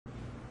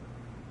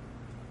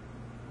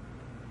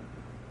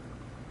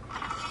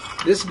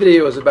This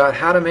video is about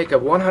how to make a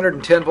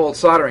 110 volt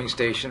soldering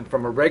station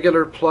from a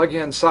regular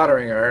plug-in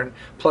soldering iron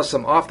plus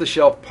some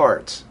off-the-shelf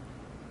parts.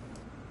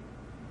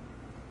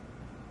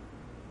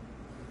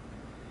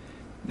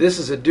 This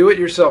is a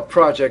do-it-yourself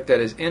project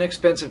that is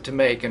inexpensive to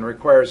make and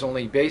requires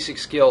only basic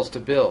skills to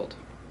build.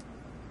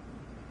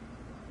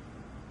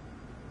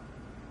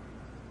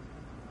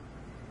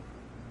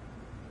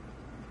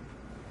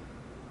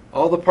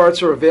 All the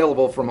parts are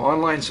available from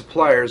online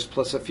suppliers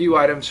plus a few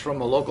items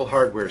from a local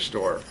hardware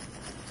store.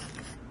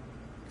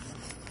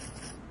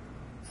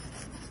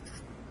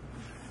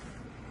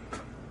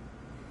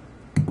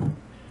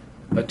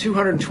 A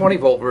 220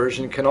 volt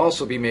version can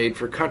also be made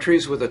for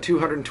countries with a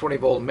 220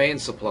 volt main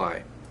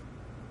supply.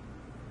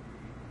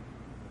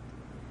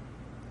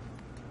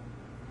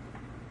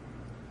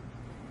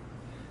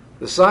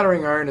 The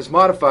soldering iron is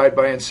modified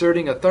by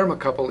inserting a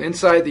thermocouple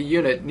inside the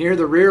unit near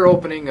the rear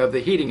opening of the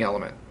heating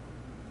element.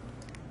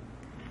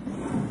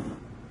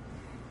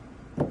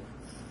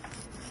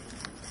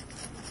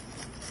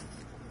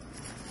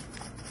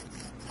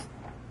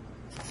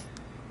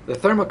 The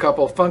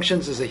thermocouple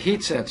functions as a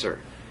heat sensor.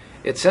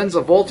 It sends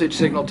a voltage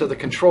signal to the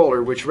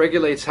controller which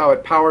regulates how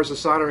it powers the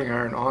soldering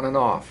iron on and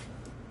off.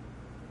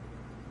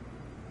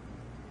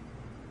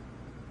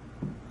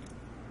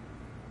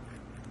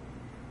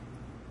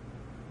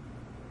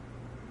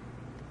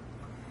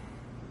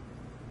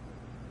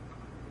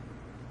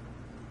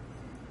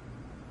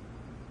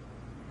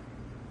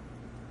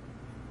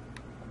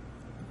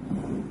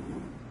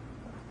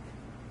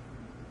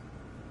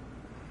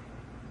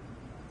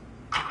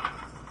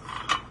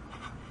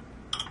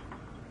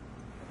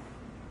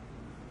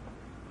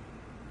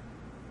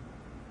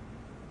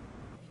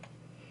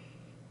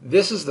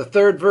 This is the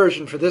third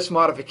version for this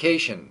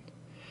modification.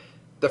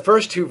 The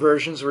first two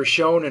versions were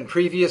shown in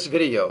previous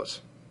videos.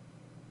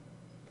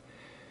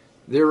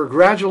 There were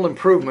gradual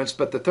improvements,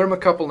 but the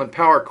thermocouple and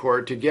power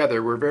cord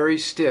together were very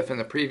stiff in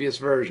the previous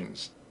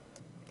versions.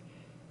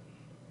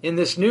 In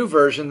this new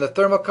version, the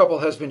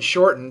thermocouple has been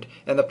shortened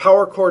and the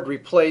power cord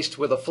replaced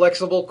with a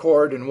flexible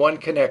cord and one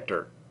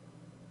connector.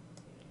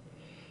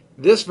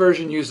 This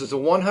version uses a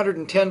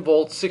 110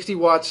 volt 60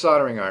 watt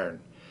soldering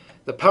iron.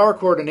 The power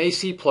cord and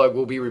AC plug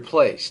will be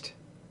replaced.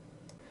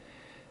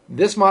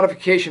 This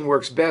modification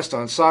works best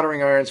on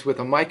soldering irons with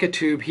a mica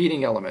tube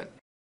heating element.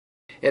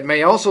 It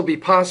may also be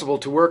possible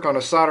to work on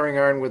a soldering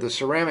iron with a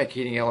ceramic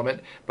heating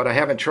element, but I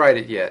haven't tried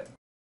it yet.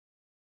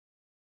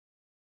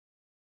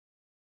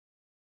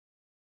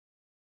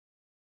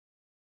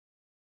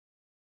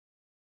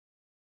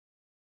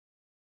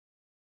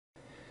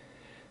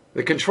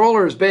 The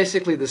controller is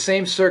basically the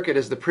same circuit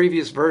as the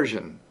previous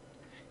version.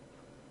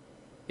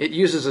 It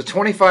uses a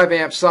 25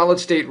 amp solid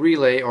state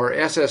relay or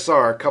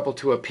SSR coupled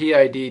to a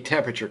PID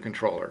temperature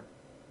controller.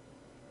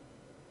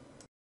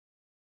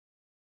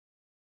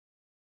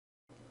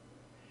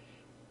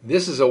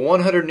 This is a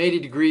 180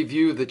 degree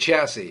view of the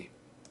chassis.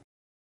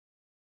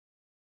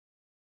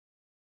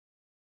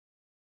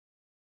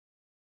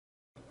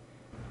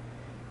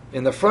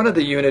 In the front of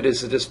the unit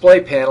is the display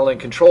panel and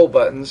control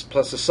buttons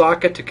plus a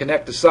socket to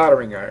connect the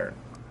soldering iron.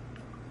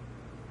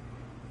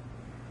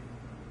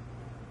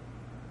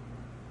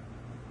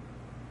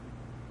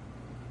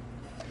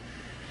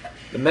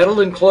 The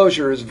metal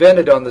enclosure is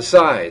vented on the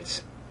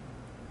sides.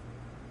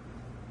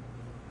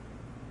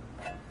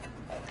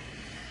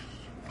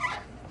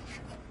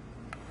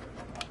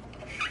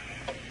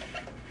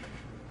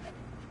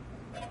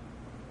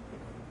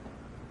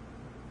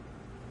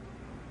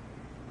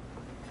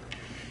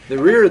 The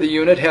rear of the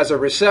unit has a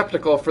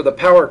receptacle for the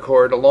power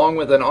cord along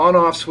with an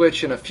on-off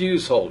switch and a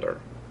fuse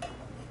holder.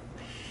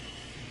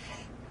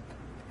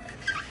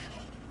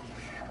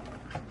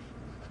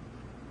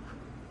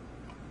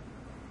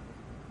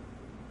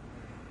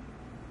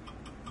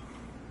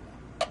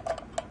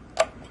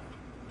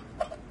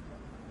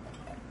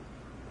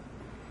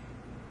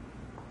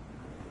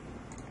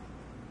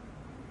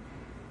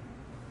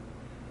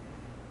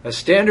 A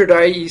standard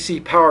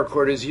IEC power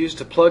cord is used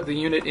to plug the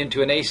unit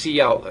into an AC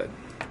outlet.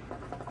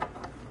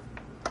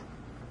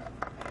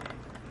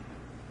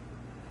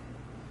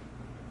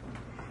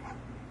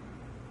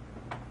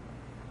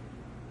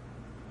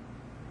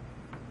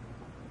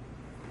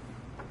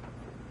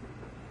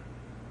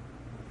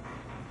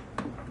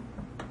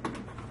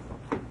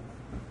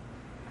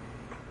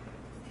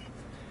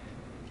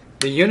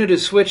 The unit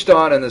is switched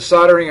on and the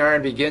soldering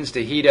iron begins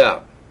to heat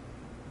up.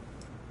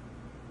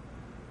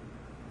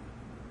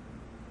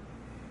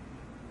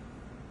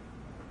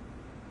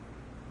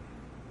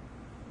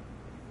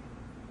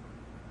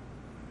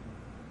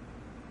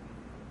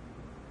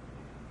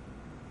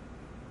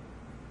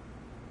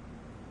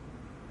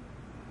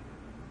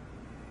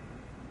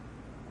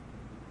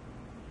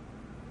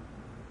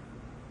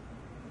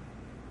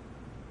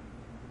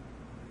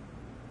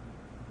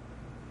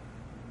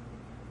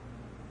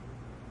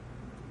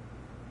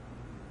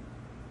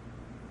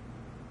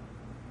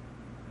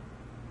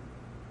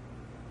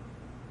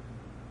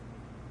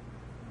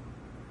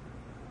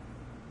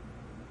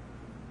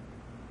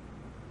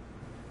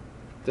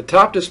 The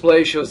top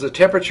display shows the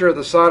temperature of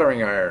the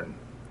soldering iron.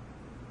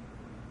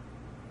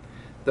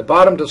 The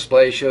bottom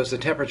display shows the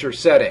temperature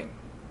setting.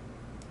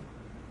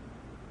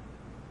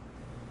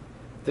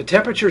 The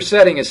temperature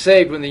setting is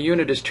saved when the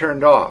unit is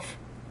turned off.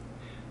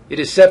 It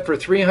is set for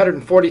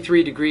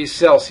 343 degrees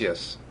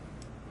Celsius.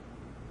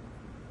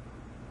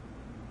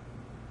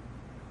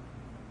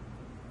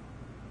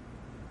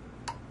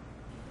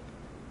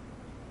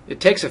 It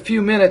takes a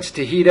few minutes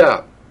to heat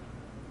up.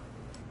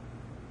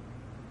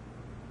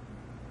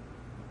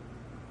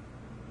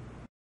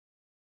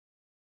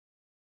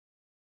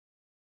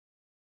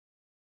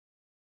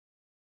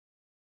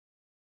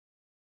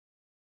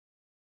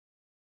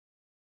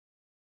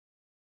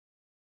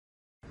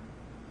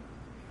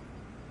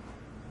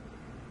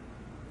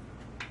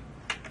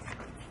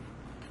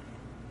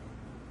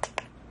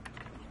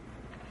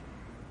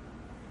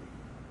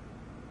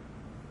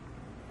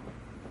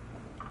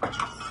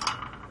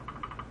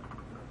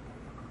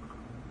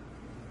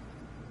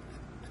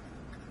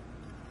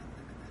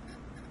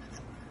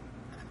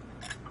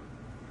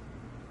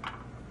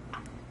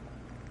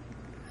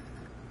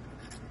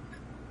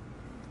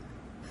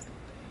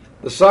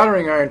 The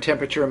soldering iron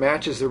temperature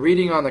matches the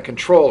reading on the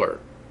controller.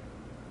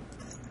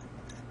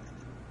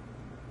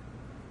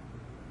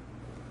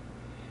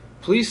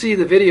 Please see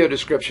the video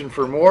description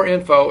for more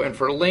info and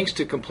for links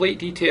to complete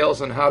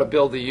details on how to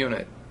build the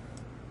unit.